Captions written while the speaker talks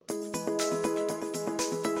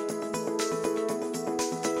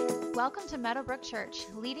Welcome to Meadowbrook Church,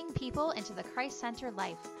 leading people into the Christ-centered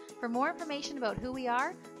life. For more information about who we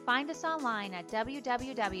are, find us online at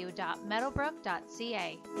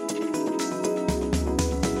www.meadowbrook.ca.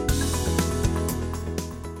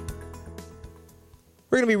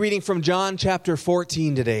 We're going to be reading from John chapter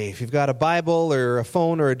 14 today. If you've got a Bible or a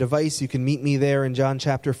phone or a device, you can meet me there in John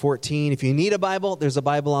chapter 14. If you need a Bible, there's a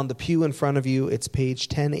Bible on the pew in front of you. It's page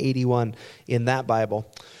 1081 in that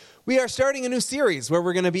Bible. We are starting a new series where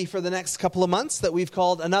we're going to be for the next couple of months that we've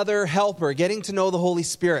called Another Helper, Getting to Know the Holy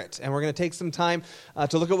Spirit. And we're going to take some time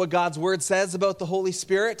to look at what God's Word says about the Holy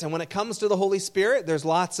Spirit. And when it comes to the Holy Spirit, there's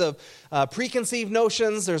lots of preconceived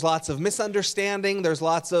notions, there's lots of misunderstanding, there's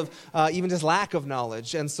lots of even just lack of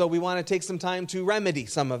knowledge. And so we want to take some time to remedy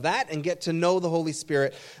some of that and get to know the Holy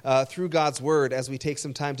Spirit through God's Word as we take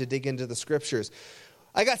some time to dig into the Scriptures.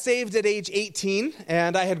 I got saved at age 18,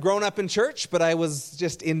 and I had grown up in church, but I was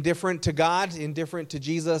just indifferent to God, indifferent to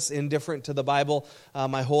Jesus, indifferent to the Bible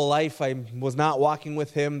my whole life. I was not walking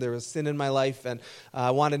with Him. There was sin in my life, and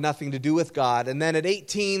I wanted nothing to do with God. And then at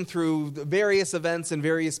 18, through various events and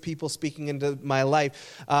various people speaking into my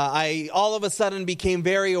life, I all of a sudden became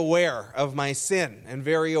very aware of my sin and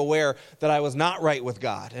very aware that I was not right with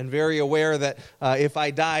God and very aware that if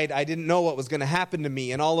I died, I didn't know what was going to happen to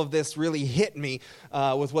me. And all of this really hit me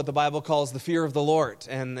with what the Bible calls the fear of the Lord.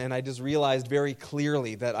 And I just realized very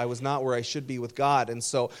clearly that I was not where I should be with God. And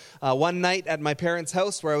so one night at my parents'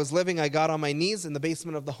 house where I was living, I got on my knees in the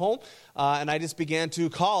basement of the home, and I just began to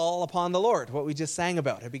call upon the Lord, what we just sang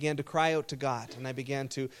about. I began to cry out to God, and I began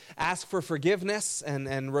to ask for forgiveness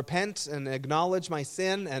and repent and acknowledge my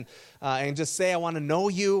sin and just say, I want to know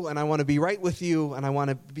you, and I want to be right with you, and I want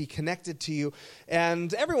to be connected to you.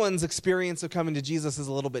 And everyone's experience of coming to Jesus is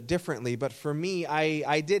a little bit differently, but for me,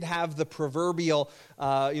 I did have the proverbial,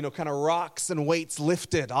 kind of rocks and weights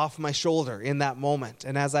lifted off my shoulder in that moment.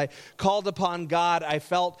 And as I called upon God, I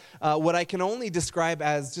felt what I can only describe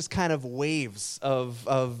as just kind of waves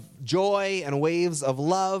of joy and waves of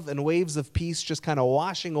love and waves of peace just kind of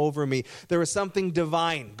washing over me. There was something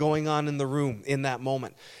divine going on in the room in that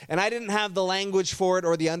moment. And I didn't have the language for it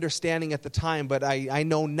or the understanding at the time, but I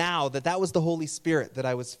know now that that was the Holy Spirit that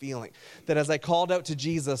I was feeling. That as I called out to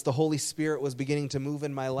Jesus, the Holy Spirit was beginning to move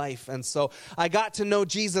in my life. And so I got to know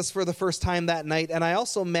Jesus for the first time that night, and I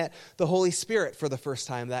also met the Holy Spirit for the first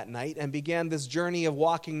time that night and began this journey of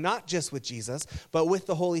walking not just with Jesus, but with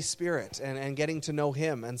the Holy Spirit and getting to know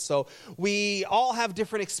Him. And so we all have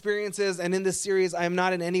different experiences, and in this series, I am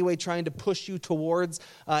not in any way trying to push you towards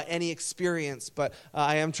any experience, but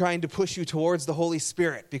I am trying to push you towards the Holy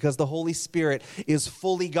Spirit, because the Holy Spirit is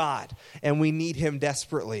fully God, and we need Him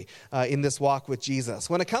desperately in this walk with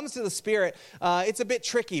Jesus. When it comes to the Spirit, it's a bit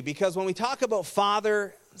tricky, because when we talk about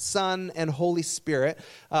Father, Son, and Holy Spirit,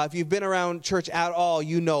 if you've been around church at all,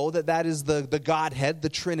 you know that is the Godhead, the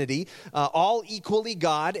Trinity, all equally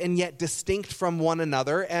God and yet distinct from one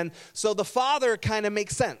another. And so the Father kind of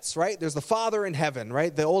makes sense, right? There's the Father in heaven,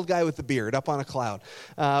 right? The old guy with the beard up on a cloud.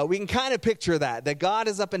 We can kind of picture that God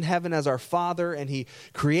is up in heaven as our Father, and He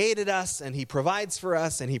created us, and He provides for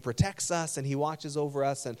us, and He protects us, and He watches over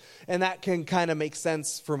us, and that can kind of make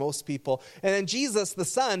sense for most people. And then Jesus, the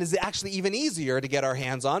Son, is actually even easier to get our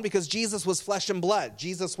hands on, because Jesus was flesh and blood.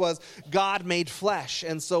 Jesus was God made flesh.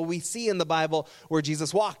 And so we see in the Bible where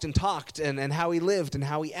Jesus walked and talked and how He lived and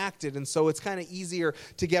how He acted. And so it's kind of easier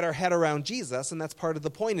to get our head around Jesus, and that's part of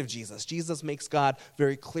the point of Jesus. Jesus makes God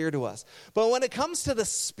very clear to us. But when it comes to the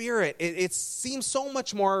Spirit, it seems so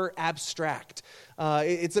much more abstract.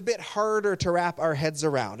 It's a bit harder to wrap our heads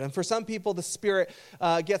around. And for some people, the Spirit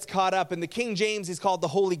gets caught up. In the King James, He's called the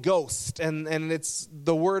Holy Ghost. And it's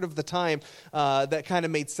the word of the time that kind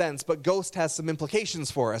of made sense. But ghost has some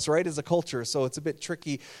implications for us, right, as a culture. So it's a bit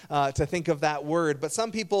tricky to think of that word. But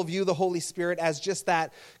some people view the Holy Spirit as just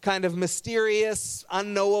that kind of mysterious,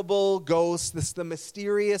 unknowable ghost. This the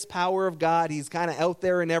mysterious power of God. He's kind of out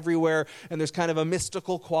there and everywhere. And there's kind of a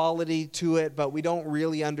mystical quality to it. But we don't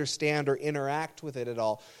really understand or interact with it at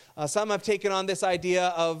all. Some have taken on this idea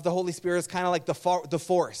of the Holy Spirit as kind of like the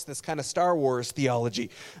Force, this kind of Star Wars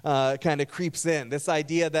theology kind of creeps in. This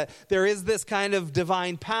idea that there is this kind of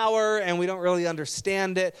divine power and we don't really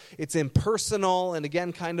understand it. It's impersonal and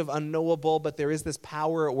again kind of unknowable, but there is this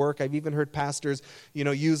power at work. I've even heard pastors,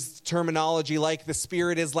 use terminology like the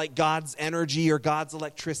Spirit is like God's energy or God's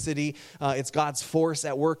electricity. It's God's force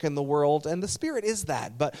at work in the world, and the Spirit is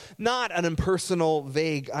that, but not an impersonal,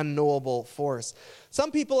 vague, unknowable force.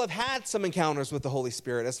 Some people will have had some encounters with the Holy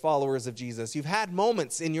Spirit as followers of Jesus. You've had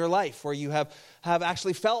moments in your life where you have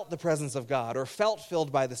actually felt the presence of God, or felt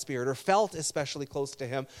filled by the Spirit, or felt especially close to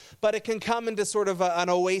Him. But it can come into sort of an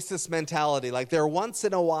oasis mentality, like they're once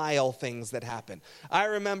in a while things that happen. I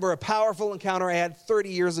remember a powerful encounter I had 30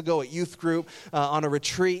 years ago at youth group on a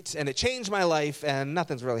retreat, and it changed my life, and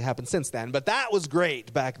nothing's really happened since then. But that was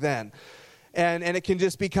great back then. And it can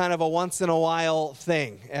just be kind of a once-in-a-while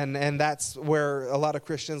thing, and that's where a lot of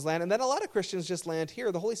Christians land. And then a lot of Christians just land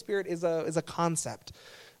here. The Holy Spirit is a concept.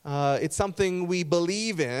 It's something we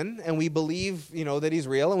believe in, and we believe, that He's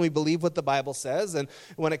real, and we believe what the Bible says. And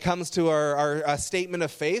when it comes to our statement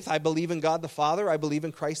of faith, I believe in God the Father, I believe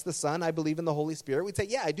in Christ the Son, I believe in the Holy Spirit. We'd say,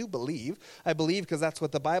 yeah, I do believe. I believe because that's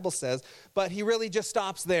what the Bible says. But He really just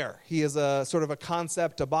stops there. He is a sort of a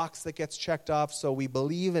concept, a box that gets checked off, so we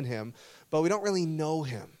believe in Him. But we don't really know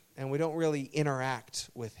Him, and we don't really interact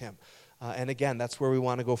with Him. And again, that's where we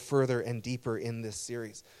want to go further and deeper in this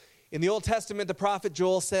series. In the Old Testament, the prophet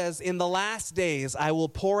Joel says, "In the last days I will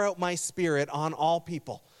pour out my Spirit on all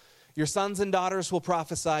people. Your sons and daughters will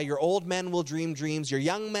prophesy, your old men will dream dreams, your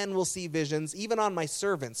young men will see visions. Even on my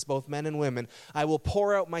servants, both men and women, I will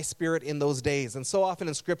pour out my Spirit in those days." And so often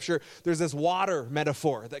in Scripture, there's this water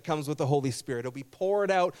metaphor that comes with the Holy Spirit. It'll be poured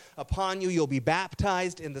out upon you. You'll be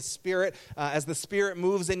baptized in the Spirit. As the Spirit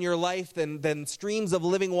moves in your life, then streams of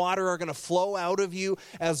living water are going to flow out of you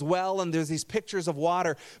as well. And there's these pictures of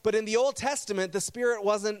water. But in the Old Testament, the Spirit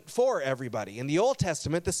wasn't for everybody. In the Old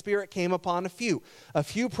Testament, the Spirit came upon a few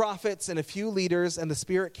prophets and a few leaders, and the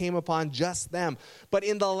Spirit came upon just them. But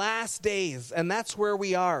in the last days, and that's where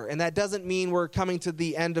we are, and that doesn't mean we're coming to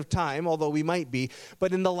the end of time, although we might be,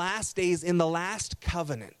 but in the last days, in the last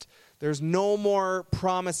covenant, there's no more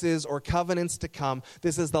promises or covenants to come.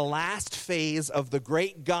 This is the last phase of the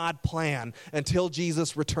great God plan until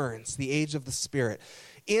Jesus returns, the age of the Spirit.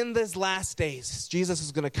 In these last days, Jesus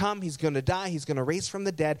is going to come, He's going to die, He's going to raise from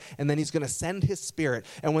the dead, and then He's going to send His Spirit.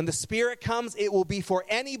 And when the Spirit comes, it will be for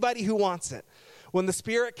anybody who wants it. When the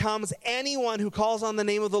Spirit comes, anyone who calls on the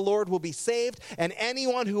name of the Lord will be saved, and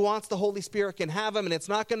anyone who wants the Holy Spirit can have Him, and it's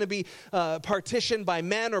not going to be partitioned by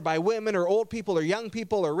men or by women or old people or young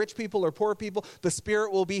people or rich people or poor people. The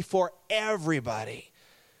Spirit will be for everybody.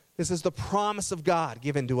 This is the promise of God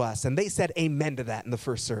given to us, and they said amen to that in the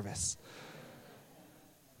first service.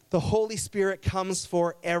 The Holy Spirit comes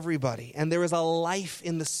for everybody, and there is a life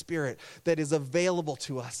in the Spirit that is available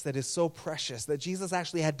to us that is so precious that Jesus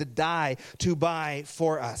actually had to die to buy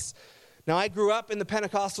for us. Now, I grew up in the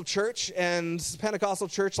Pentecostal church, and Pentecostal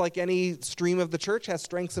church, like any stream of the church, has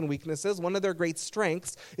strengths and weaknesses. One of their great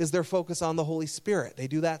strengths is their focus on the Holy Spirit. They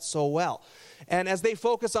do that so well. And as they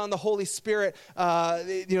focus on the Holy Spirit,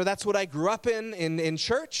 that's what I grew up in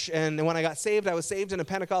church. And when I got saved, I was saved in a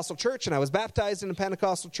Pentecostal church, and I was baptized in a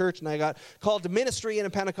Pentecostal church, and I got called to ministry in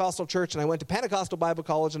a Pentecostal church, and I went to Pentecostal Bible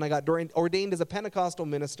College, and I got ordained as a Pentecostal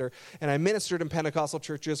minister, and I ministered in Pentecostal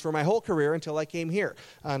churches for my whole career until I came here,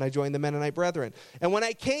 and I joined the Mennonite Brethren. And when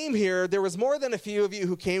I came here, there was more than a few of you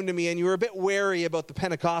who came to me, and you were a bit wary about the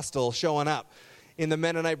Pentecostal showing up in the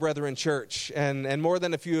Mennonite Brethren church. And more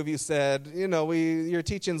than a few of you said, your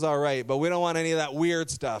teaching's all right, but we don't want any of that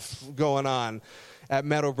weird stuff going on at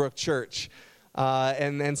Meadowbrook Church.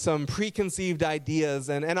 And some preconceived ideas.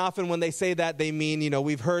 And often when they say that, they mean,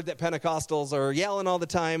 we've heard that Pentecostals are yelling all the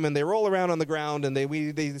time, and they roll around on the ground, and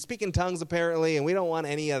they speak in tongues apparently, and we don't want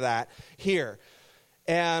any of that here.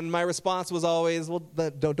 And my response was always, well,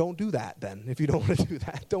 don't do that then. If you don't want to do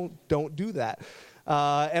that, don't do that.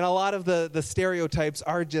 And a lot of the stereotypes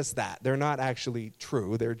are just that. They're not actually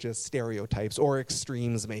true. They're just stereotypes or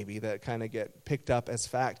extremes maybe that kind of get picked up as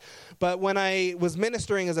fact. But when I was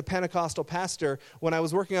ministering as a Pentecostal pastor, when I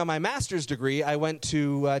was working on my master's degree, I went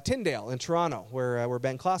to Tyndale in Toronto, where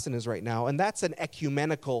Ben Clausen is right now. And that's an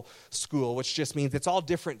ecumenical school, which just means it's all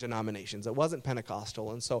different denominations. It wasn't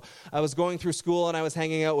Pentecostal. And so I was going through school, and I was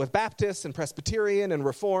hanging out with Baptists and Presbyterian and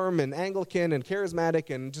Reform and Anglican and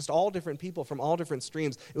Charismatic and just all different people from all different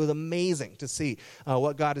streams. It was amazing to see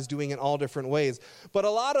what God is doing in all different ways. But a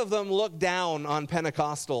lot of them look down on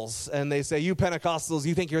Pentecostals, and they say, you Pentecostals,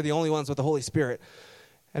 you think you're the only ones with the Holy Spirit.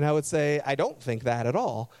 And I would say, I don't think that at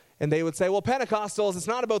all. And they would say, well, Pentecostals, it's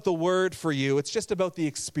not about the word for you. It's just about the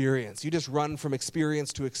experience. You just run from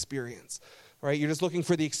experience to experience. right? You're just looking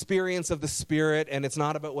for the experience of the Spirit, and it's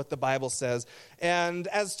not about what the Bible says. And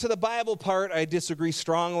as to the Bible part, I disagree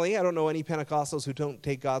strongly. I don't know any Pentecostals who don't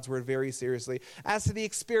take God's word very seriously. As to the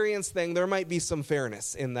experience thing, there might be some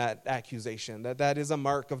fairness in that accusation, that is a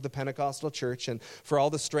mark of the Pentecostal church, and for all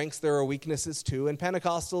the strengths, there are weaknesses too, and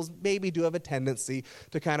Pentecostals maybe do have a tendency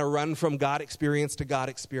to kind of run from God experience to God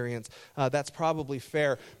experience. That's probably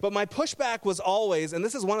fair. But my pushback was always, and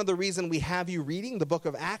this is one of the reasons we have you reading the book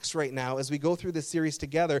of Acts right now as we go through this series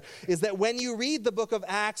together, is that when you read the book of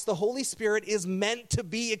Acts, the Holy Spirit is meant to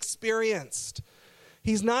be experienced.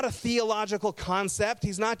 He's not a theological concept.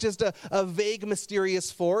 He's not just a vague,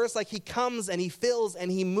 mysterious force. Like, he comes and he fills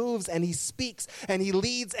and he moves and he speaks and he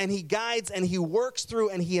leads and he guides and he works through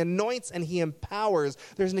and he anoints and he empowers.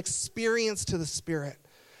 There's an experience to the Spirit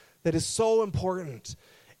that is so important.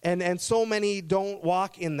 And so many don't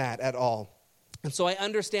walk in that at all. And so I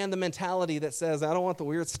understand the mentality that says, I don't want the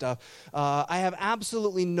weird stuff. I have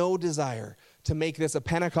absolutely no desire to make this a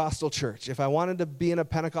Pentecostal church. If I wanted to be in a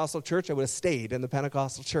Pentecostal church, I would have stayed in the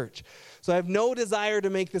Pentecostal church. So I have no desire to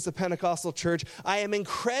make this a Pentecostal church. I am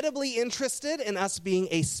incredibly interested in us being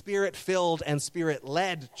a Spirit-filled and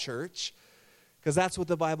Spirit-led church, because that's what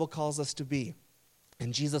the Bible calls us to be.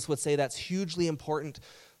 And Jesus would say that's hugely important.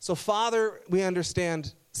 So Father, we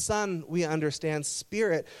understand. Son, we understand.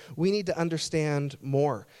 Spirit, we need to understand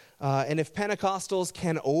more. And if Pentecostals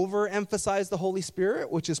can overemphasize the Holy Spirit,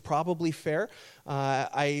 which is probably fair,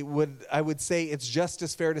 I would say it's just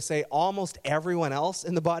as fair to say almost everyone else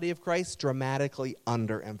in the body of Christ dramatically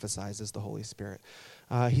underemphasizes the Holy Spirit.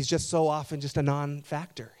 He's just so often just a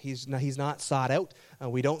non-factor. He's not sought out.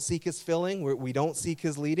 We don't seek his filling. We don't seek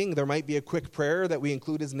his leading. There might be a quick prayer that we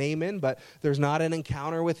include his name in, but there's not an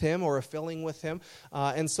encounter with him or a filling with him.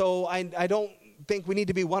 And so I don't think we need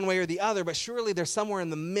to be one way or the other, but surely there's somewhere in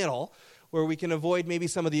the middle where we can avoid maybe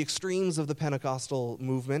some of the extremes of the Pentecostal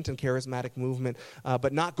movement and charismatic movement,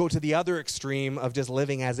 but not go to the other extreme of just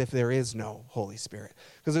living as if there is no Holy Spirit.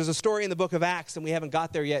 Because there's a story in the book of Acts, and we haven't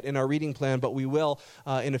got there yet in our reading plan, but we will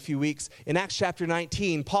in a few weeks. In Acts chapter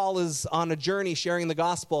 19, Paul is on a journey sharing the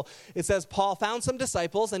gospel. It says, Paul found some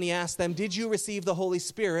disciples, and he asked them, did you receive the Holy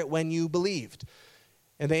Spirit when you believed?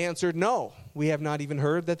 And they answered, no, we have not even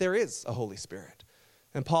heard that there is a Holy Spirit.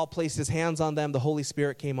 And Paul placed his hands on them, the Holy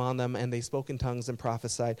Spirit came on them, and they spoke in tongues and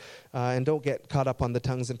prophesied. And don't get caught up on the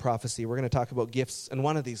tongues and prophecy. We're going to talk about gifts in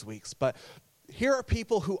one of these weeks. But here are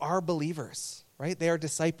people who are believers, right? They are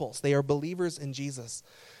disciples. They are believers in Jesus.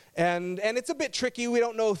 And it's a bit tricky. We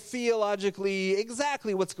don't know theologically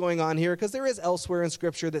exactly what's going on here, because there is elsewhere in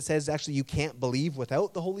Scripture that says actually you can't believe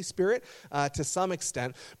without the Holy Spirit to some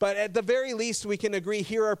extent. But at the very least, we can agree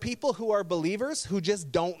here are people who are believers who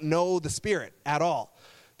just don't know the Spirit at all.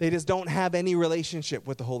 They just don't have any relationship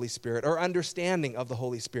with the Holy Spirit or understanding of the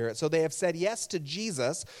Holy Spirit. So they have said yes to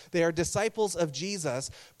Jesus. They are disciples of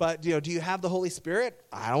Jesus. But do you have the Holy Spirit?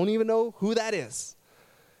 I don't even know who that is.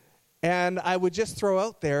 And I would just throw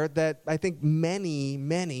out there that I think many,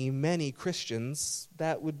 many, many Christians,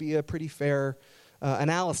 that would be a pretty fair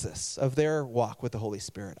analysis of their walk with the Holy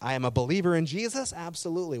Spirit. I am a believer in Jesus?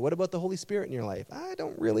 Absolutely. What about the Holy Spirit in your life? I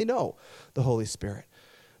don't really know the Holy Spirit.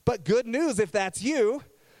 But good news if that's you.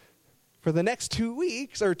 For the next 2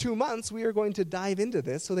 weeks or 2 months, we are going to dive into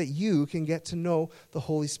this so that you can get to know the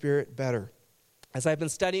Holy Spirit better. As I've been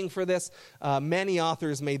studying for this, many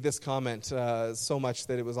authors made this comment so much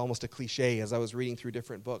that it was almost a cliche as I was reading through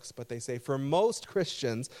different books. But they say for most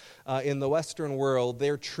Christians in the Western world,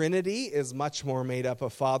 their Trinity is much more made up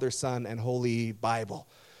of Father, Son, and Holy Bible,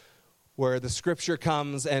 where the Scripture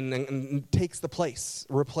comes and takes the place,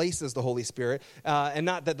 replaces the Holy Spirit. And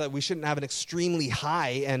not that we shouldn't have an extremely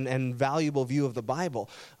high and valuable view of the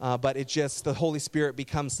Bible, but it just, the Holy Spirit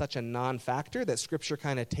becomes such a non-factor that Scripture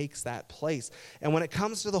kind of takes that place. And when it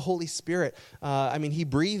comes to the Holy Spirit, he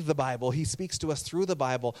breathed the Bible, he speaks to us through the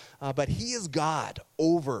Bible, but he is God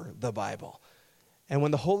over the Bible. And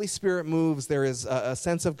when the Holy Spirit moves, there is a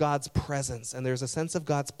sense of God's presence, and there's a sense of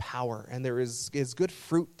God's power, and there is good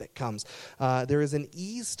fruit that comes. There is an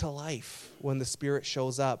ease to life when the Spirit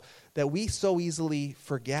shows up that we so easily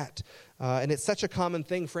forget. And it's such a common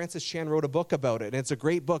thing. Francis Chan wrote a book about it, and it's a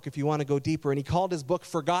great book if you want to go deeper. And he called his book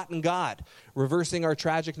Forgotten God, Reversing Our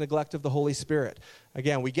Tragic Neglect of the Holy Spirit.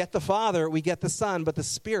 Again, we get the Father, we get the Son, but the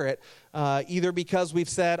Spirit, either because we've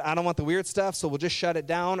said, I don't want the weird stuff, so we'll just shut it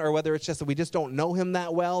down, or whether it's just that we just don't know him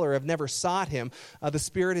that well or have never sought him, the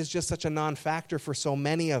Spirit is just such a non-factor for so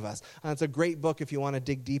many of us. It's a great book if you want to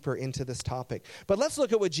dig deeper into this topic. But let's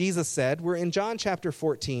look at what Jesus said. We're in John chapter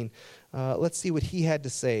 14. Let's see what he had to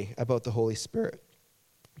say about the Holy Spirit.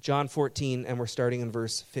 John 14, and we're starting in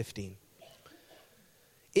verse 15.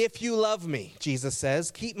 If you love me, Jesus says,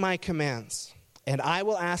 keep my commands, and I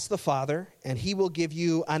will ask the Father, and he will give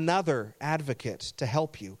you another advocate to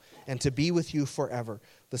help you and to be with you forever,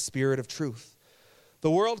 the Spirit of truth. The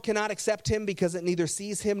world cannot accept him because it neither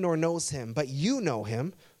sees him nor knows him, but you know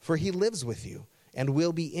him, for he lives with you and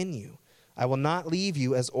will be in you. I will not leave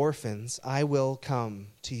you as orphans. I will come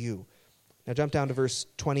to you. Now jump down to verse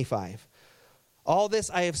 25. All this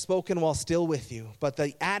I have spoken while still with you, but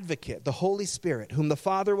the advocate, the Holy Spirit, whom the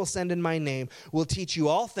Father will send in my name, will teach you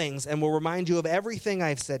all things and will remind you of everything I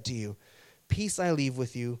have said to you. Peace I leave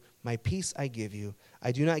with you, my peace I give you.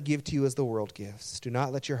 I do not give to you as the world gives. Do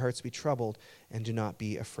not let your hearts be troubled, and do not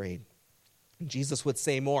be afraid. Jesus would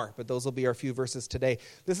say more, but those will be our few verses today.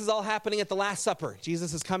 This is all happening at the Last Supper.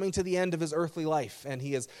 Jesus is coming to the end of his earthly life, and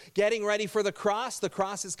he is getting ready for the cross. The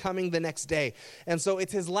cross is coming the next day. And so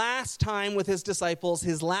it's his last time with his disciples,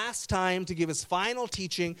 his last time to give his final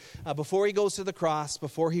teaching before he goes to the cross,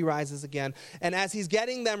 before he rises again. And as he's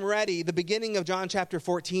getting them ready, the beginning of John chapter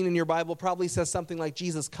 14 in your Bible probably says something like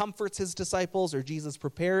Jesus comforts his disciples, or Jesus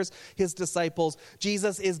prepares his disciples.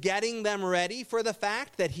 Jesus is getting them ready for the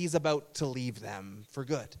fact that he's about to leave them for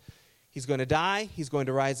good. He's going to die, he's going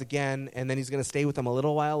to rise again, and then he's going to stay with them a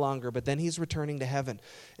little while longer, but then he's returning to heaven.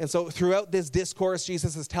 And so throughout this discourse,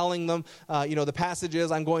 Jesus is telling them, the passage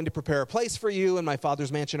is, I'm going to prepare a place for you, and my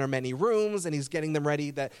Father's mansion are many rooms, and he's getting them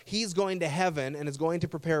ready that he's going to heaven and is going to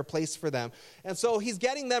prepare a place for them. And so he's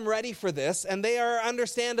getting them ready for this, and they are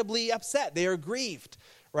understandably upset. They are grieved.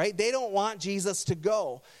 Right? They don't want Jesus to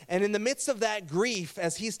go. And in the midst of that grief,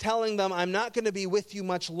 as he's telling them, I'm not going to be with you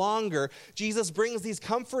much longer, Jesus brings these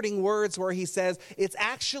comforting words where he says, it's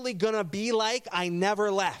actually going to be like I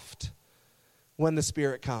never left when the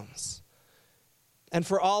Spirit comes. And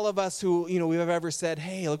for all of us who, we've ever said,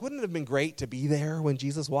 hey, wouldn't it have been great to be there when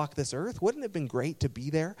Jesus walked this earth? Wouldn't it have been great to be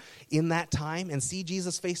there in that time and see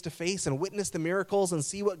Jesus face to face and witness the miracles and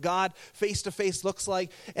see what God face to face looks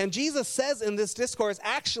like? And Jesus says in this discourse,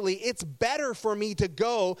 actually, it's better for me to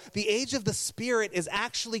go. The age of the Spirit is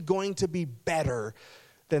actually going to be better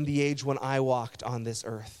than the age when I walked on this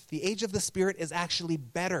earth. The age of the Spirit is actually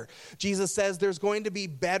better. Jesus says there's going to be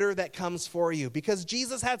better that comes for you, because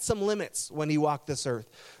Jesus had some limits when he walked this earth.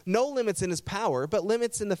 No limits in his power, but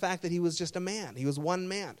limits in the fact that he was just a man. He was one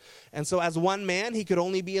man. And so as one man, he could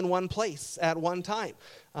only be in one place at one time.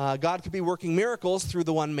 God could be working miracles through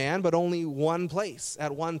the one man, but only one place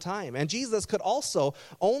at one time. And Jesus could also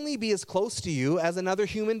only be as close to you as another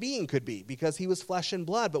human being could be, because he was flesh and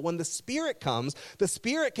blood. But when the Spirit comes, the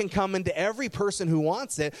Spirit can come into every person who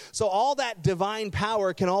wants it. So all that divine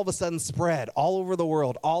power can all of a sudden spread all over the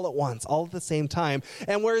world, all at once, all at the same time.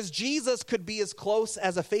 And whereas Jesus could be as close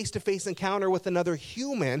as a face-to-face encounter with another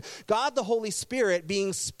human, God the Holy Spirit,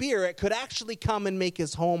 being Spirit, could actually come and make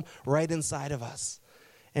his home right inside of us.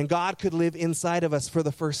 And God could live inside of us for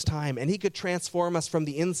the first time. And he could transform us from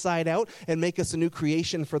the inside out and make us a new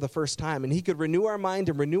creation for the first time. And he could renew our mind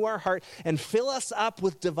and renew our heart and fill us up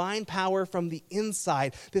with divine power from the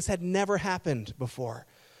inside. This had never happened before.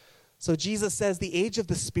 So Jesus says the age of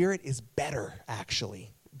the Spirit is better,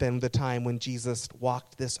 actually, than the time when Jesus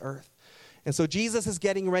walked this earth. And so Jesus is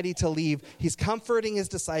getting ready to leave. He's comforting his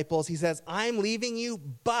disciples. He says, I'm leaving you,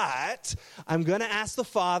 but I'm going to ask the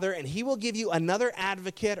Father, and he will give you another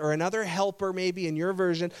advocate or another helper, maybe in your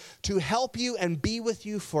version, to help you and be with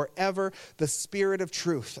you forever, the Spirit of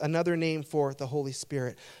truth, another name for the Holy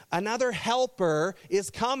Spirit. Another helper is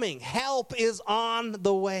coming. Help is on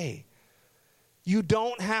the way. You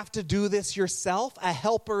don't have to do this yourself. A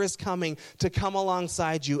helper is coming to come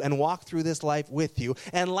alongside you and walk through this life with you.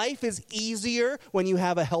 And life is easier when you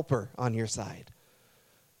have a helper on your side.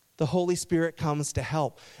 The Holy Spirit comes to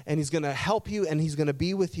help, and he's going to help you, and he's going to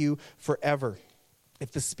be with you forever.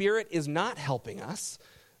 If the Spirit is not helping us,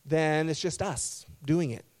 then it's just us doing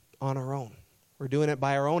it on our own. We're doing it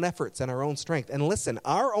by our own efforts and our own strength. And listen,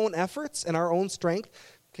 our own efforts and our own strength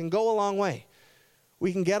can go a long way.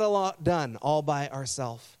 We can get a lot done all by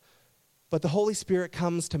ourselves. But the Holy Spirit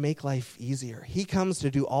comes to make life easier. He comes to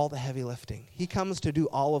do all the heavy lifting. He comes to do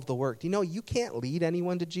all of the work. Do you know you can't lead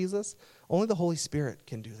anyone to Jesus? Only the Holy Spirit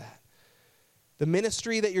can do that. The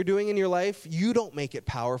ministry that you're doing in your life, you don't make it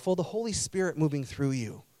powerful. The Holy Spirit moving through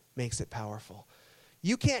you makes it powerful.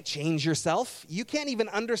 You can't change yourself. You can't even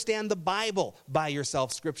understand the Bible by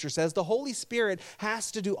yourself, Scripture says. The Holy Spirit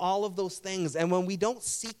has to do all of those things. And when we don't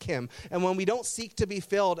seek him, and when we don't seek to be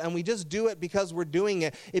filled, and we just do it because we're doing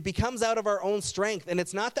it, it becomes out of our own strength. And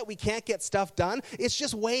it's not that we can't get stuff done. It's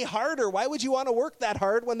just way harder. Why would you want to work that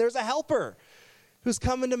hard when there's a helper who's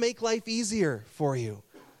coming to make life easier for you?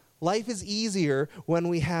 Life is easier when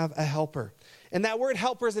we have a helper. And that word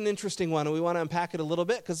helper is an interesting one, and we want to unpack it a little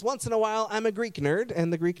bit, because once in a while I'm a Greek nerd,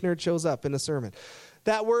 and the Greek nerd shows up in a sermon.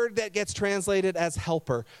 That word that gets translated as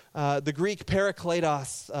helper, the Greek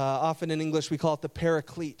parakletos, often in English we call it the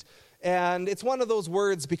paraclete. And it's one of those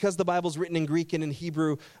words, because the Bible's written in Greek and in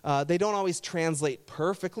Hebrew, they don't always translate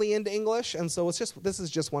perfectly into English. And so this is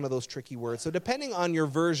just one of those tricky words. So depending on your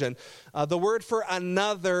version, the word for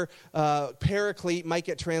another paraclete might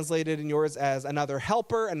get translated in yours as another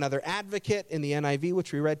helper, another advocate in the NIV,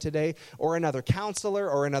 which we read today, or another counselor,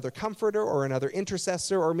 or another comforter, or another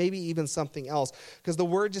intercessor, or maybe even something else, because the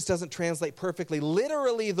word just doesn't translate perfectly.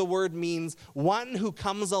 Literally, the word means one who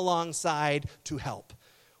comes alongside to help.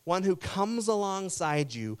 One who comes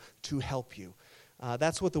alongside you to help you.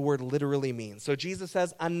 That's what the word literally means. So Jesus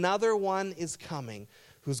says, another one is coming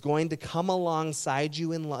who's going to come alongside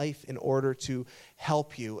you in life in order to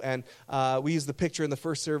help you. And we used the picture in the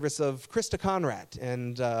first service of Krista Conrad.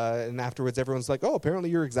 And afterwards, everyone's like, oh, apparently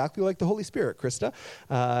you're exactly like the Holy Spirit, Krista.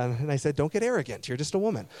 And I said, don't get arrogant. You're just a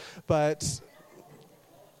woman. But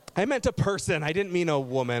I meant a person. I didn't mean a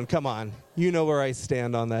woman. Come on. You know where I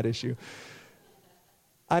stand on that issue.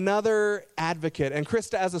 Another advocate, and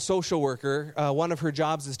Krista as a social worker, one of her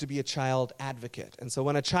jobs is to be a child advocate. And so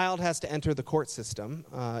when a child has to enter the court system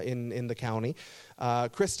in the county,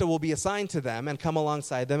 Krista will be assigned to them and come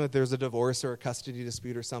alongside them if there's a divorce or a custody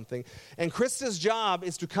dispute or something. And Krista's job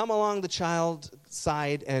is to come along the child's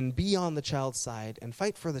side and be on the child's side and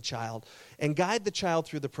fight for the child and guide the child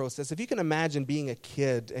through the process. If you can imagine being a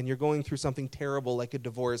kid and you're going through something terrible like a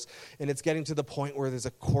divorce, and it's getting to the point where there's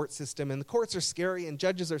a court system, and the courts are scary, and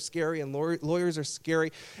judges are scary, and lawyers are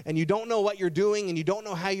scary, and you don't know what you're doing, and you don't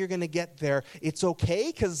know how you're going to get there, it's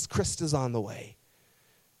okay because Krista's on the way.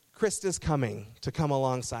 Krista's coming to come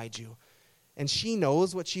alongside you. And she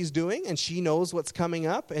knows what she's doing, and she knows what's coming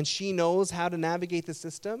up, and she knows how to navigate the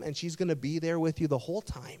system, and she's going to be there with you the whole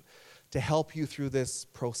time to help you through this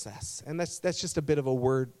process. And that's just a bit of a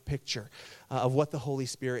word picture of what the Holy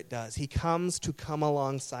Spirit does. He comes to come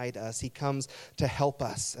alongside us. He comes to help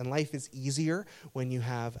us. And life is easier when you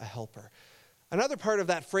have a helper. Another part of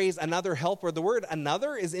that phrase, another helper, the word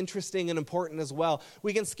another is interesting and important as well.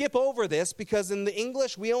 We can skip over this because in the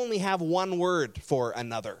English, we only have one word for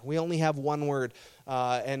another. We only have one word,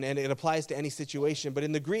 and it applies to any situation. But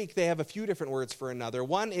in the Greek, they have a few different words for another.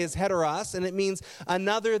 One is heteros, and it means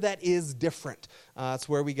another that is different. It's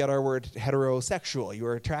where we get our word heterosexual. You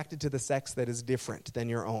are attracted to the sex that is different than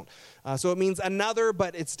your own. So it means another,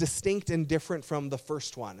 but it's distinct and different from the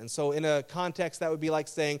first one. And so in a context, that would be like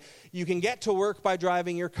saying, you can get to work by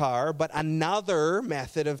driving your car, but another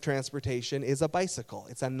method of transportation is a bicycle.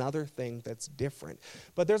 It's another thing that's different.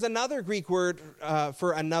 But there's another Greek word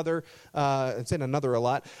for another, it's in another a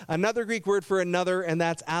lot, another Greek word for another, and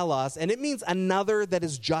that's allos, and it means another that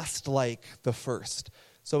is just like the first.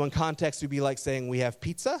 So in context, it would be like saying we have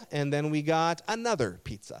pizza, and then we got another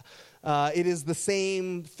pizza. It is the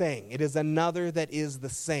same thing. It is another that is the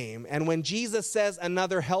same. And when Jesus says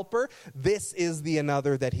another helper, this is the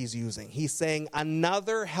another that he's using. He's saying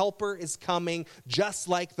another helper is coming just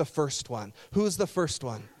like the first one. Who's the first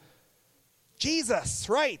one? Jesus,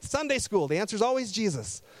 right. Sunday school. The answer is always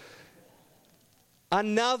Jesus.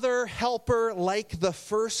 Another helper like the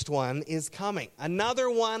first one is coming. Another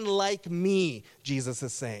one like me, Jesus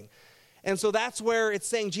is saying. And so that's where it's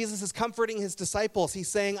saying Jesus is comforting his disciples. He's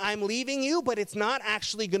saying, I'm leaving you, but it's not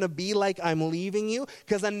actually going to be like I'm leaving you,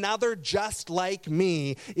 because another just like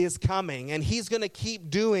me is coming. And he's going to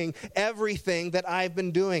keep doing everything that I've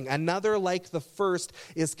been doing. Another like the first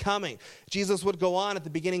is coming. Jesus would go on at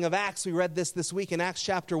the beginning of Acts. We read this week in Acts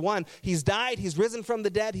chapter 1. He's died. He's risen from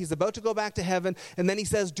the dead. He's about to go back to heaven. And then he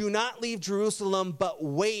says, do not leave Jerusalem, but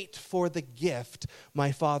wait for the gift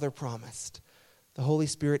my Father promised. The Holy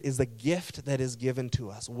Spirit is the gift that is given to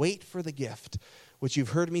us. Wait for the gift, which you've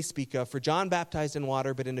heard me speak of. For John baptized in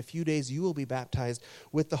water, but in a few days you will be baptized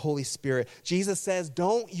with the Holy Spirit. Jesus says,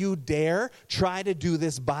 don't you dare try to do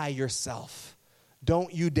this by yourself.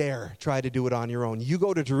 Don't you dare try to do it on your own. You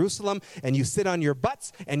go to Jerusalem and you sit on your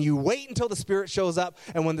butts and you wait until the Spirit shows up.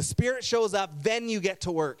 And when the Spirit shows up, then you get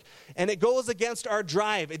to work. And it goes against our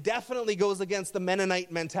drive. It definitely goes against the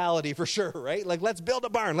Mennonite mentality for sure, right? Like, let's build a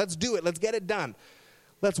barn. Let's do it. Let's get it done.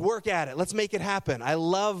 Let's work at it. Let's make it happen. I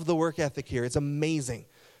love the work ethic here. It's amazing.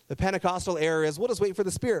 The Pentecostal era is, we'll just wait for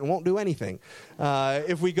the Spirit and won't do anything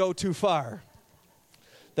if we go too far.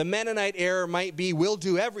 The Mennonite error might be we'll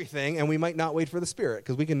do everything and we might not wait for the Spirit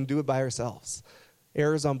because we can do it by ourselves.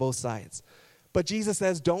 Errors on both sides. But Jesus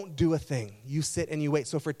says, don't do a thing. You sit and you wait.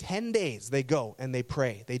 So for 10 days they go and they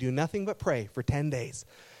pray. They do nothing but pray for 10 days.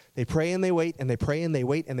 They pray and they wait, and they pray and they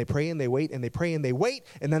wait, and they pray and they wait, and they pray and they wait,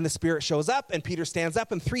 and then the Spirit shows up, and Peter stands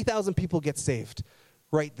up, and 3,000 people get saved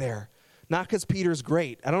right there. Not because Peter's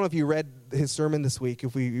great. I don't know if you read his sermon this week,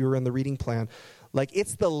 if you were in the reading plan. Like,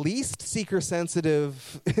 it's the least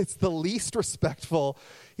seeker-sensitive, it's the least respectful.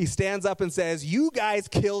 He stands up and says, you guys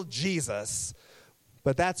killed Jesus,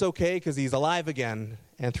 but that's okay because he's alive again.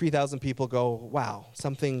 And 3,000 people go, wow,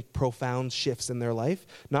 something profound shifts in their life.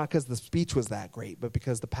 Not because the speech was that great, but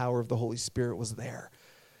because the power of the Holy Spirit was there.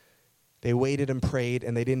 They waited and prayed,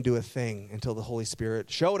 and they didn't do a thing until the Holy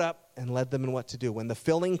Spirit showed up and led them in what to do. When the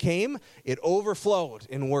filling came, it overflowed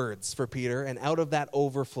in words for Peter, and out of that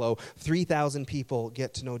overflow, 3,000 people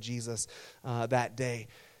get to know Jesus that day.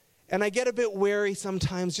 And I get a bit wary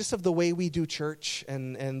sometimes just of the way we do church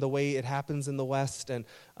and the way it happens in the West. And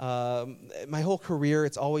my whole career,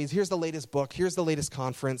 it's always, here's the latest book, here's the latest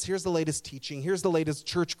conference, here's the latest teaching, here's the latest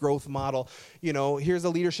church growth model. You know, here's a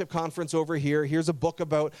leadership conference over here, here's a book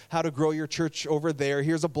about how to grow your church over there,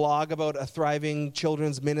 here's a blog about a thriving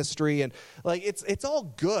children's ministry. And like, it's all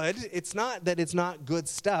good. It's not that it's not good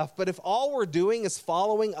stuff, but if all we're doing is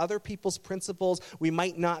following other people's principles, we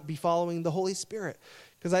might not be following the Holy Spirit.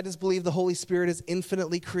 Because I just believe the Holy Spirit is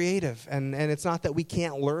infinitely creative. And it's not that we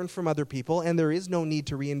can't learn from other people, and there is no need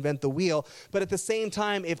to reinvent the wheel. But at the same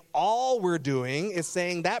time, if all we're doing is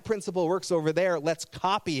saying that principle works over there, let's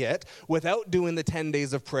copy it without doing the 10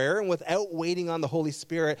 days of prayer and without waiting on the Holy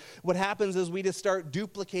Spirit, what happens is we just start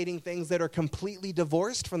duplicating things that are completely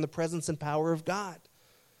divorced from the presence and power of God.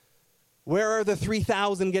 Where are the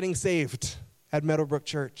 3,000 getting saved at Meadowbrook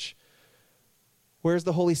Church? Where's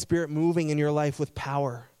the Holy Spirit moving in your life with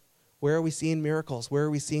power? Where are we seeing miracles? Where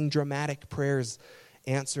are we seeing dramatic prayers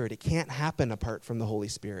answered? It can't happen apart from the Holy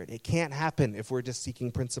Spirit. It can't happen if we're just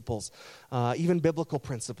seeking principles, even biblical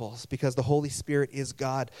principles, because the Holy Spirit is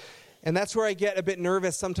God. And that's where I get a bit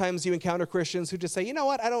nervous. Sometimes you encounter Christians who just say, you know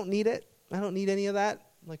what, I don't need it. I don't need any of that.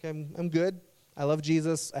 Like, I'm good. I love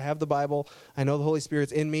Jesus. I have the Bible. I know the Holy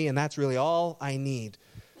Spirit's in me, and that's really all I need.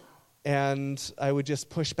 And I would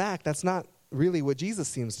just push back. That's not really what Jesus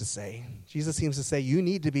seems to say. Jesus seems to say you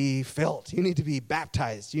need to be filled. You need to be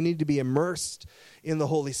baptized. You need to be immersed in the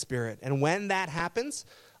Holy Spirit. And when that happens,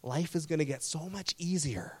 life is going to get so much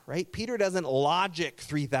easier, right? Peter doesn't logic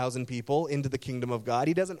 3,000 people into the kingdom of God.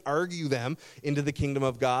 He doesn't argue them into the kingdom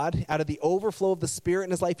of God. Out of the overflow of the Spirit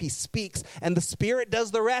in his life, he speaks, and the Spirit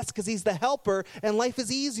does the rest because he's the helper, and life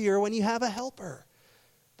is easier when you have a helper.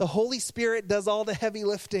 The Holy Spirit does all the heavy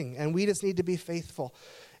lifting, and we just need to be faithful.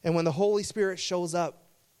 And when the Holy Spirit shows up,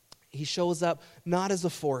 he shows up not as a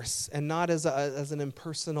force and not as an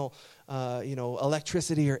impersonal,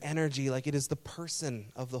 electricity or energy. Like, it is the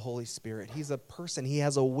person of the Holy Spirit. He's a person. He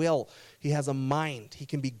has a will. He has a mind. He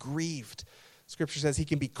can be grieved. Scripture says he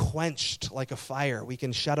can be quenched like a fire. We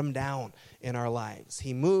can shut him down in our lives.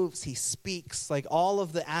 He moves. He speaks. Like, all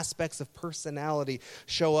of the aspects of personality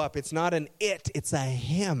show up. It's not an it. It's a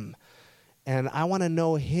him. And I want to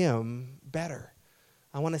know him better.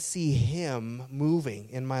 I want to see him moving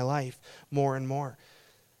in my life more and more.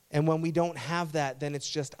 And when we don't have that, then it's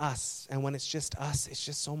just us. And when it's just us, it's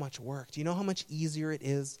just so much work. Do you know how much easier it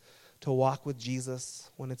is to walk with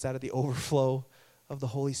Jesus when it's out of the overflow of the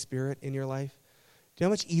Holy Spirit in your life? Do you know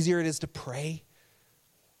how much easier it is to pray?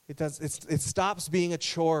 It stops being a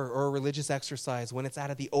chore or a religious exercise when it's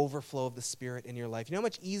out of the overflow of the Spirit in your life. You know how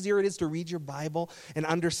much easier it is to read your Bible and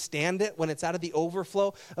understand it when it's out of the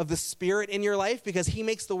overflow of the Spirit in your life, because he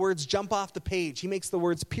makes the words jump off the page. He makes the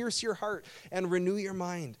words pierce your heart and renew your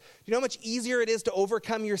mind. You know how much easier it is to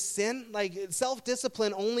overcome your sin? Like,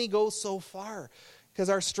 self-discipline only goes so far, because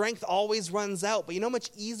our strength always runs out. But you know how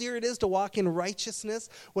much easier it is to walk in righteousness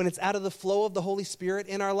when it's out of the flow of the Holy Spirit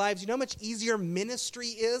in our lives? You know how much easier ministry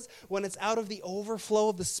is when it's out of the overflow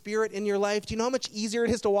of the Spirit in your life? Do you know how much easier it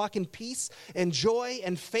is to walk in peace and joy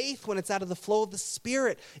and faith when it's out of the flow of the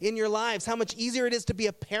Spirit in your lives? How much easier it is to be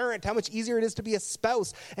a parent? How much easier it is to be a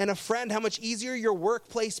spouse and a friend? How much easier your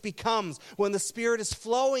workplace becomes when the Spirit is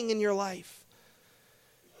flowing in your life?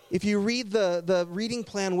 If you read the reading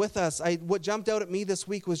plan with us, what jumped out at me this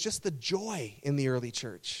week was just the joy in the early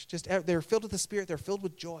church. They're filled with the Spirit. They're filled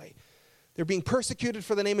with joy. They're being persecuted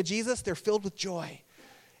for the name of Jesus. They're filled with joy.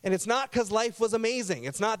 And it's not because life was amazing.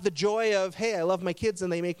 It's not the joy of, hey, I love my kids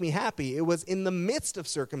and they make me happy. It was in the midst of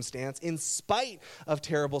circumstance, in spite of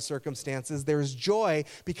terrible circumstances, there's joy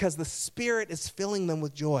because the Spirit is filling them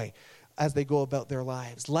with joy as they go about their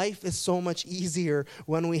lives. Life is so much easier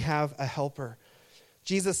when we have a helper.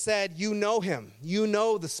 Jesus said, you know him, you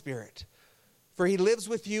know the Spirit, for he lives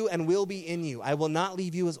with you and will be in you. I will not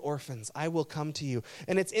leave you as orphans. I will come to you.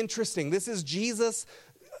 And it's interesting. This is Jesus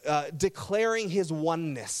declaring his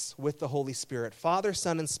oneness with the Holy Spirit. Father,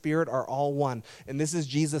 Son, and Spirit are all one. And this is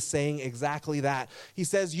Jesus saying exactly that. He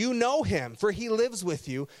says, you know him, for he lives with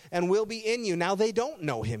you and will be in you. Now, they don't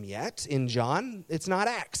know him yet in John. It's not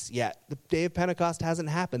Acts yet. The day of Pentecost hasn't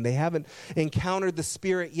happened. They haven't encountered the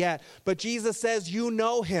Spirit yet. But Jesus says, you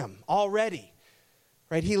know him already,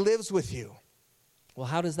 right? He lives with you. Well,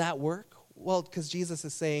 how does that work? Well, because Jesus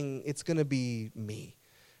is saying, it's going to be me,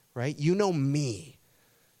 right? You know me.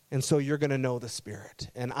 And so you're going to know the Spirit.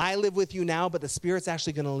 And I live with you now, but the Spirit's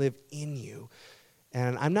actually going to live in you.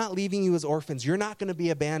 And I'm not leaving you as orphans. You're not going to be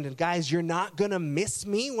abandoned. Guys, you're not going to miss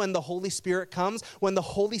me when the Holy Spirit comes. When the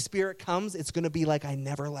Holy Spirit comes, it's going to be like I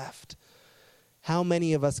never left. How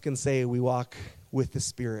many of us can say we walk with the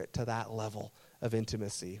Spirit to that level of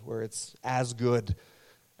intimacy where it's as good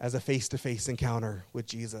as a face-to-face encounter with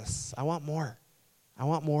Jesus? I want more. I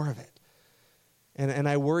want more of it. And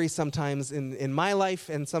I worry sometimes in my life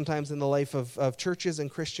and sometimes in the life of churches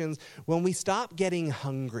and Christians when we stop getting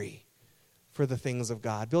hungry for the things of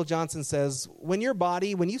God. Bill Johnson says, when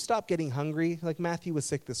you stop getting hungry, like Matthew was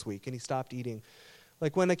sick this week and he stopped eating.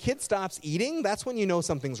 Like when a kid stops eating, that's when you know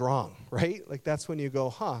something's wrong, right? Like that's when you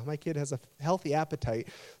go, my kid has a healthy appetite.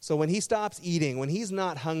 So when he stops eating, when he's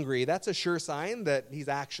not hungry, that's a sure sign that he's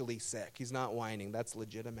actually sick. He's not whining. That's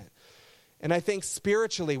legitimate. And I think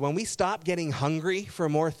spiritually, when we stop getting hungry for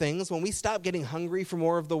more things, when we stop getting hungry for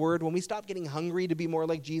more of the word, when we stop getting hungry to be more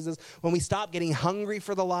like Jesus, when we stop getting hungry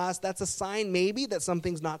for the lost, that's a sign maybe that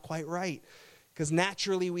something's not quite right. Because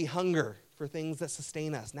naturally we hunger for things that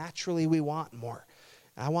sustain us. Naturally we want more.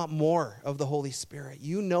 I want more of the Holy Spirit.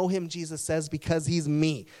 You know him, Jesus says, because he's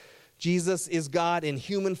me. Jesus is God in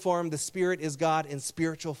human form. The Spirit is God in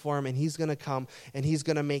spiritual form. And he's going to come and he's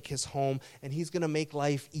going to make his home. And he's going to make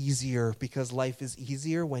life easier because life is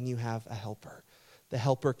easier when you have a helper. The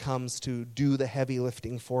helper comes to do the heavy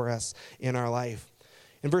lifting for us in our life.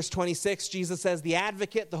 In verse 26, Jesus says, the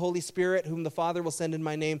advocate, the Holy Spirit, whom the Father will send in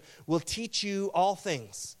my name, will teach you all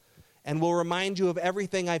things and will remind you of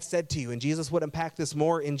everything I've said to you. And Jesus would unpack this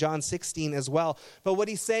more in John 16 as well. But what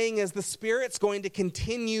he's saying is the Spirit's going to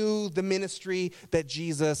continue the ministry that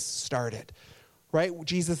Jesus started, right?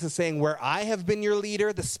 Jesus is saying, where I have been your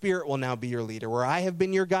leader, the Spirit will now be your leader. Where I have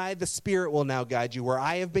been your guide, the Spirit will now guide you. Where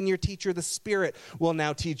I have been your teacher, the Spirit will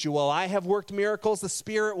now teach you. While I have worked miracles, the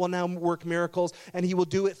Spirit will now work miracles, and he will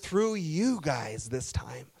do it through you guys this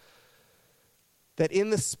time. That in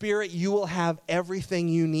the Spirit you will have everything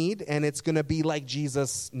you need, and it's going to be like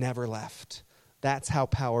Jesus never left. That's how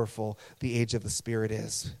powerful the age of the Spirit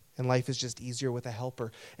is. And life is just easier with a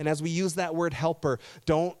helper. And as we use that word helper,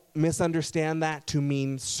 don't misunderstand that to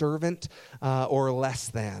mean servant or less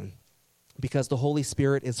than. Because the Holy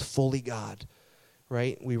Spirit is fully God,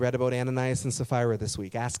 right? We read about Ananias and Sapphira this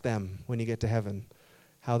week. Ask them when you get to heaven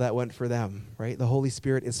how that went for them, right? The Holy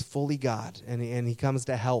Spirit is fully God, and he comes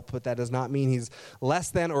to help, but that does not mean he's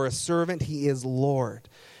less than or a servant. He is Lord.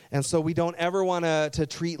 And so we don't ever want to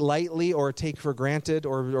treat lightly or take for granted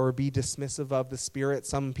or be dismissive of the Spirit.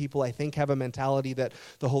 Some people, I think, have a mentality that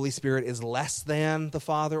the Holy Spirit is less than the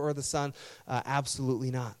Father or the Son.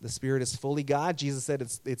 Absolutely not. The Spirit is fully God. Jesus said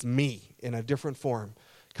it's me in a different form,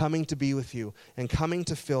 coming to be with you and coming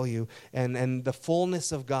to fill you, and the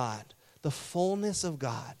fullness of God. The fullness of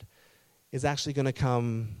God is actually going to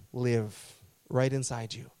come live right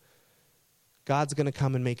inside you. God's going to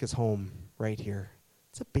come and make his home right here.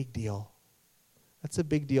 It's a big deal. That's a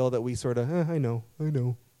big deal that we sort of, I know.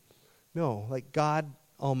 No, like God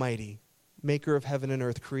Almighty, maker of heaven and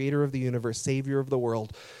earth, creator of the universe, savior of the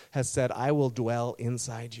world, has said, I will dwell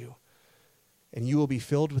inside you. And you will be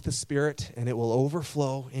filled with the Spirit, and it will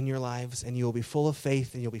overflow in your lives, and you will be full of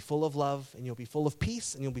faith, and you'll be full of love, and you'll be full of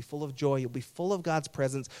peace, and you'll be full of joy. You'll be full of God's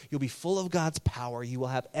presence. You'll be full of God's power. You will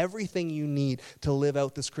have everything you need to live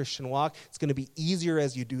out this Christian walk. It's going to be easier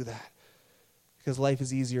as you do that, because life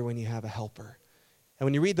is easier when you have a helper. And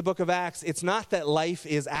when you read the book of Acts, it's not that life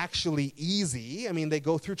is actually easy. I mean, they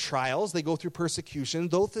go through trials. They go through persecution.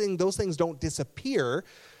 Those things don't disappear,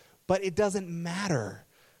 but it doesn't matter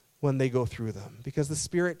when they go through them, because the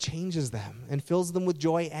Spirit changes them and fills them with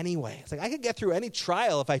joy anyway. It's like I could get through any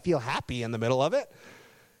trial if I feel happy in the middle of it.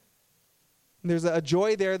 And there's a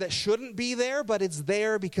joy there that shouldn't be there, but it's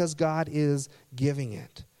there because God is giving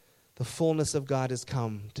it. The fullness of God has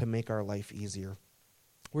come to make our life easier.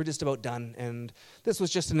 We're just about done, and this was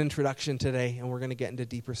just an introduction today, and we're going to get into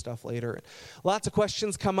deeper stuff later. Lots of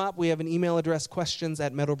questions come up. We have an email address,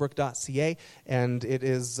 questions@meadowbrook.ca, and it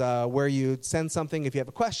is where you send something if you have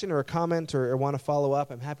a question or a comment or want to follow up.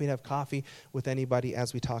 I'm happy to have coffee with anybody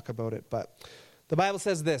as we talk about it. But the Bible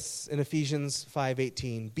says this in Ephesians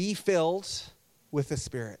 5:18, be filled with the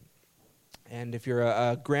Spirit. And if you're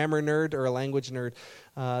a grammar nerd or a language nerd,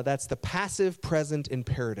 that's the passive present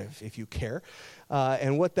imperative, if you care.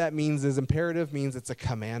 And what that means is imperative means it's a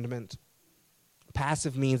commandment.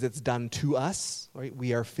 Passive means it's done to us, right?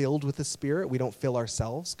 We are filled with the Spirit. We don't fill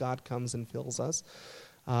ourselves. God comes and fills us.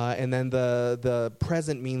 And then the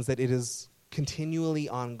present means that it is continually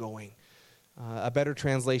ongoing. A better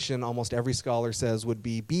translation, almost every scholar says, would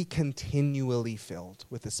be continually filled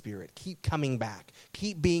with the Spirit. Keep coming back.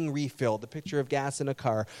 Keep being refilled. The picture of gas in a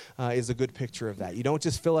car is a good picture of that. You don't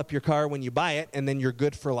just fill up your car when you buy it and then you're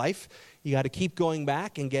good for life. You got to keep going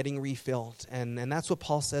back and getting refilled. And that's what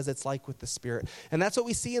Paul says it's like with the Spirit. And that's what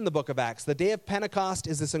we see in the book of Acts. The day of Pentecost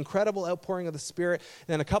is this incredible outpouring of the Spirit.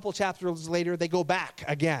 And then a couple chapters later, they go back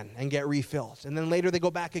again and get refilled. And then later they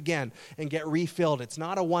go back again and get refilled. It's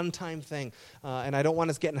not a one-time thing. And I don't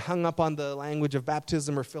want us getting hung up on the language of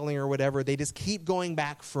baptism or filling or whatever. They just keep going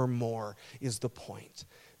back for more is the point.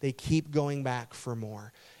 They keep going back for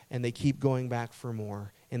more. And they keep going back for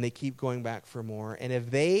more. And they keep going back for more. And if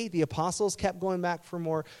the apostles, kept going back for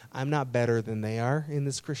more, I'm not better than they are in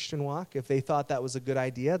this Christian walk. If they thought that was a good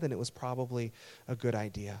idea, then it was probably a good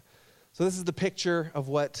idea. So this is the picture of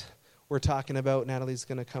what we're talking about. Natalie's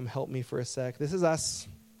going to come help me for a sec. This is us,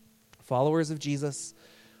 followers of Jesus.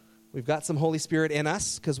 We've got some Holy Spirit in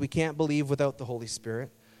us because we can't believe without the Holy Spirit.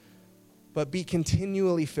 But be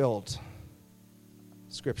continually filled,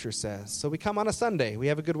 Scripture says. So we come on a Sunday. We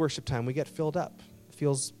have a good worship time. We get filled up.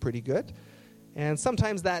 Feels pretty good. And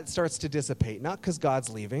sometimes that starts to dissipate, not because God's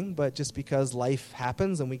leaving, but just because life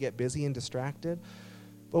happens and we get busy and distracted.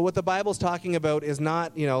 But what the Bible's talking about is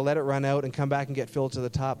not, let it run out and come back and get filled to the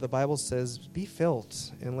top. The Bible says, be filled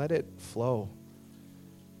and let it flow.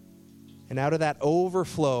 And out of that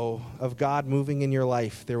overflow of God moving in your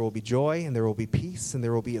life, there will be joy and there will be peace and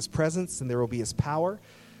there will be His presence and there will be His power.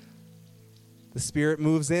 The Spirit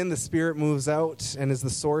moves in, the Spirit moves out, and is the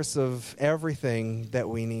source of everything that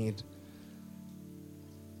we need.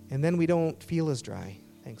 And then we don't feel as dry.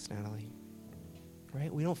 Thanks, Natalie. Right?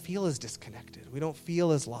 We don't feel as disconnected. We don't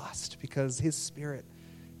feel as lost because His Spirit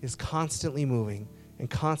is constantly moving and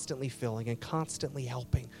constantly filling and constantly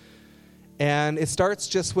helping. And it starts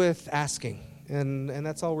just with asking. And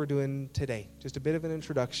that's all we're doing today. Just a bit of an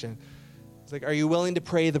introduction. It's like, are you willing to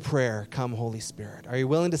pray the prayer, come Holy Spirit? Are you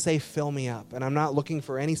willing to say, fill me up? And I'm not looking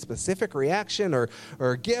for any specific reaction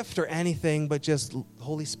or gift or anything, but just,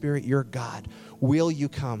 Holy Spirit, you're God. Will you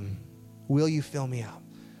come? Will you fill me up?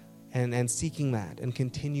 And seeking that and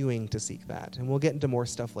continuing to seek that. And we'll get into more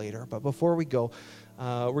stuff later. But before we go,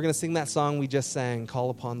 we're going to sing that song we just sang, Call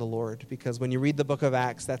Upon the Lord. Because when you read the book of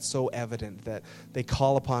Acts, that's so evident that they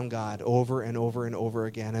call upon God over and over and over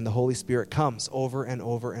again. And the Holy Spirit comes over and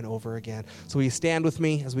over and over again. So will you stand with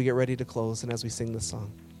me as we get ready to close and as we sing this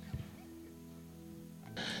song?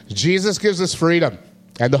 Jesus gives us freedom.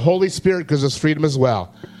 And the Holy Spirit gives us freedom as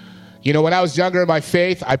well. When I was younger in my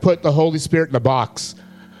faith, I put the Holy Spirit in a box.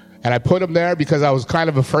 And I put him there because I was kind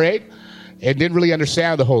of afraid and didn't really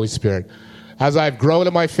understand the Holy Spirit. As I've grown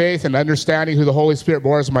in my faith and understanding who the Holy Spirit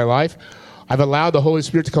more is in my life, I've allowed the Holy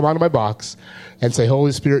Spirit to come out of my box and say,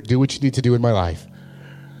 Holy Spirit, do what you need to do in my life.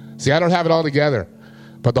 See, I don't have it all together,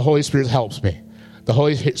 but the Holy Spirit helps me. The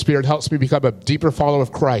Holy Spirit helps me become a deeper follower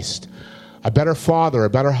of Christ, a better father, a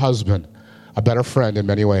better husband, a better friend in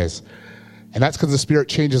many ways. And that's because the Spirit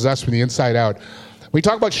changes us from the inside out. We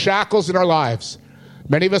talk about shackles in our lives.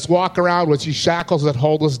 Many of us walk around with these shackles that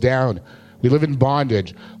hold us down. We live in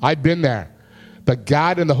bondage. I've been there. But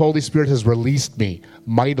God and the Holy Spirit has released me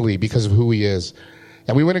mightily because of who He is.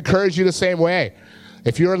 And we would encourage you the same way.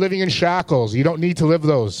 If you're living in shackles, you don't need to live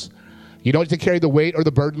those. You don't need to carry the weight or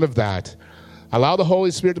the burden of that. Allow the Holy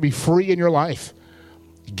Spirit to be free in your life.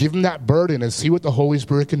 Give Him that burden and see what the Holy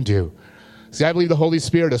Spirit can do. See, I believe the Holy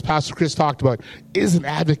Spirit, as Pastor Chris talked about, is an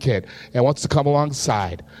advocate and wants to come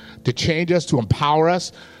alongside to change us, to empower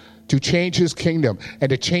us, to change His kingdom, and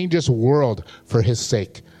to change this world for His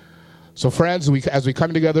sake. So friends, as we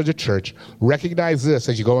come together as a church, recognize this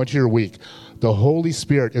as you go into your week. The Holy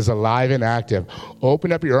Spirit is alive and active.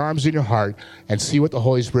 Open up your arms and your heart and see what the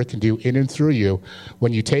Holy Spirit can do in and through you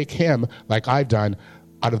when you take Him, like I've done,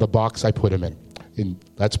 out of the box I put Him in. And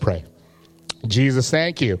let's pray. Jesus,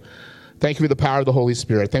 thank you. Thank you for the power of the Holy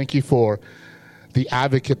Spirit. Thank you for the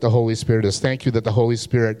advocate the Holy Spirit is. Thank you that the Holy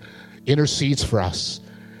Spirit intercedes for us.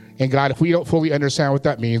 And God, if we don't fully understand what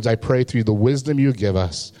that means, I pray through the wisdom you give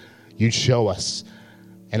us, you'd show us.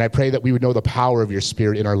 And I pray that we would know the power of your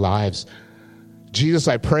Spirit in our lives. Jesus,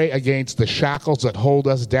 I pray against the shackles that hold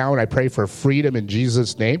us down. I pray for freedom in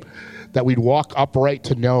Jesus' name, that we'd walk upright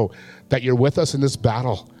to know that you're with us in this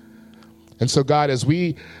battle. And so, God, as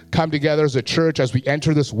we come together as a church, as we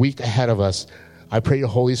enter this week ahead of us, I pray your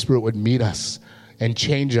Holy Spirit would meet us and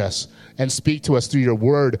change us and speak to us through your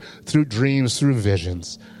word, through dreams, through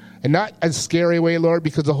visions. And not a scary way, Lord,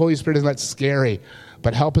 because the Holy Spirit is not scary,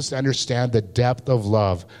 but help us to understand the depth of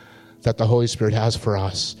love that the Holy Spirit has for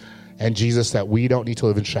us. And Jesus, that we don't need to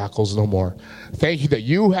live in shackles no more. Thank you that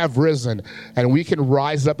you have risen and we can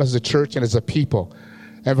rise up as a church and as a people.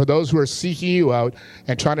 And for those who are seeking you out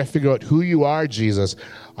and trying to figure out who you are, Jesus,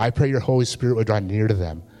 I pray your Holy Spirit would draw near to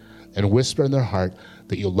them and whisper in their heart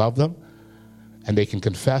that you love them, and they can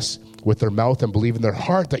confess with their mouth and believe in their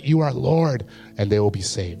heart that you are Lord, and they will be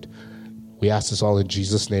saved. We ask this all in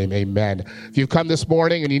Jesus' name, amen. If you've come this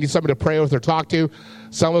morning and you need someone to pray with or talk to,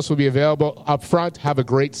 some of us will be available up front. Have a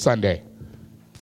great Sunday.